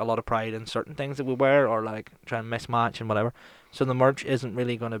a lot of pride in certain things that we wear or like try and mismatch and whatever. So the merch isn't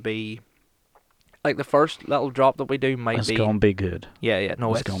really going to be like the first little drop that we do might It's be. gonna be good. Yeah.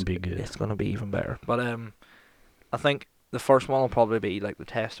 No, It's gonna be good. It's gonna be even better. But I think the first one will probably be like the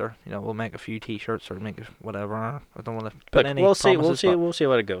tester. We'll make a few T-shirts or make whatever. I don't want to put But any. we'll see. promises, but We'll see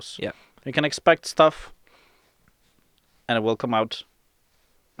where it goes. Yeah. You can expect stuff, and it will come out.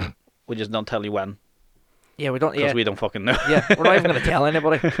 We just don't tell you when, yeah, we don't. because Yeah, we don't fucking know. yeah, we're not even gonna tell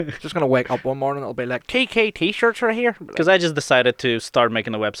anybody. Just gonna wake up one morning. It'll be like TK T-shirts are here. Because I just decided to start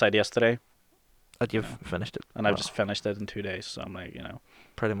making a website yesterday, That you've finished it. and I've Well, just finished it in 2 days. So I'm like,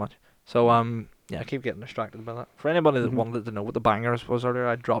 pretty much. So yeah, I keep getting distracted by that. For anybody that Mhm. wanted to know what the bangers was earlier,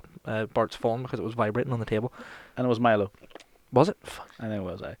 I dropped Bart's phone because it was vibrating on the table. and it was Milo. Was it? Fuck. I think it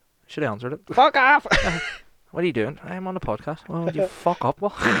was I. Should have answered it. Fuck off! What are you doing? I am on the podcast. Well, would you fuck up?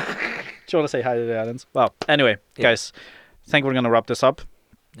 Well, Do you want to say hi to the audience? Well, anyway, Yeah. guys, I think we're gonna wrap this up.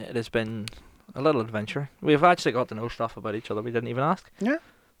 it has been a little adventure. We've actually got to know stuff about each other we didn't even ask. Yeah.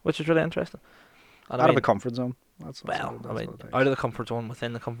 Which is really interesting. And Out of the comfort zone. That's well, all it out of the comfort zone,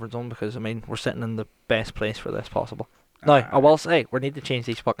 within the comfort zone, because we're sitting in the best place for this possible. Now, I will say we need to change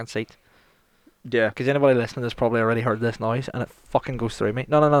these fucking seats Yeah. because anybody listening has probably already heard this noise and it fucking goes through me.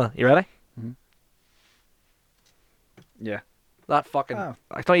 No. You ready? Mhm. Yeah. That fucking. Oh.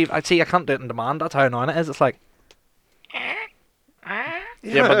 I don't even. I see. I can't do it in demand. That's how annoying it is. It's like.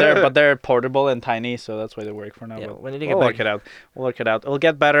 Yeah, but they're portable and tiny, so that's why they work for now. Yeah, but we need to get we'll big. work it out. We'll work it out. It'll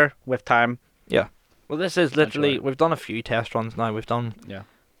get better with time. Well, this is literally. right. We've done a few test runs now. We've done Yeah.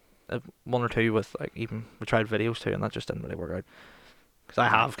 one or two with like even we tried videos too, and that just didn't really work out. Because I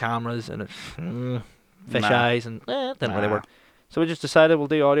have cameras and it's fish Nah. eyes and it didn't really Nah. work. So we just decided we'll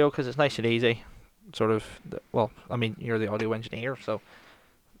do audio because it's nice and easy. Sort of. Well, I mean, you're the audio engineer, so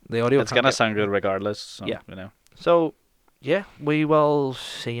the audio. It's can't gonna get- sound good regardless. So, Yeah. So yeah, we will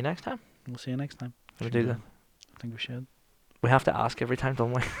see you next time. we'll see you next time. We do that. I think we should. We have to ask every time,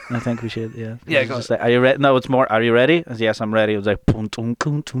 don't we? I think we should. Yeah. Yeah, It's go just like, are you ready? No, it's more. Are you ready? I said, yes, I'm ready. It was like. Punt, punt,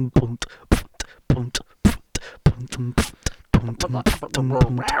 punt, punt, punt, punt,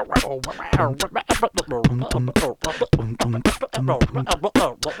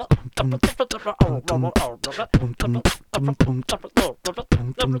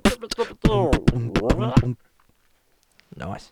 Nice.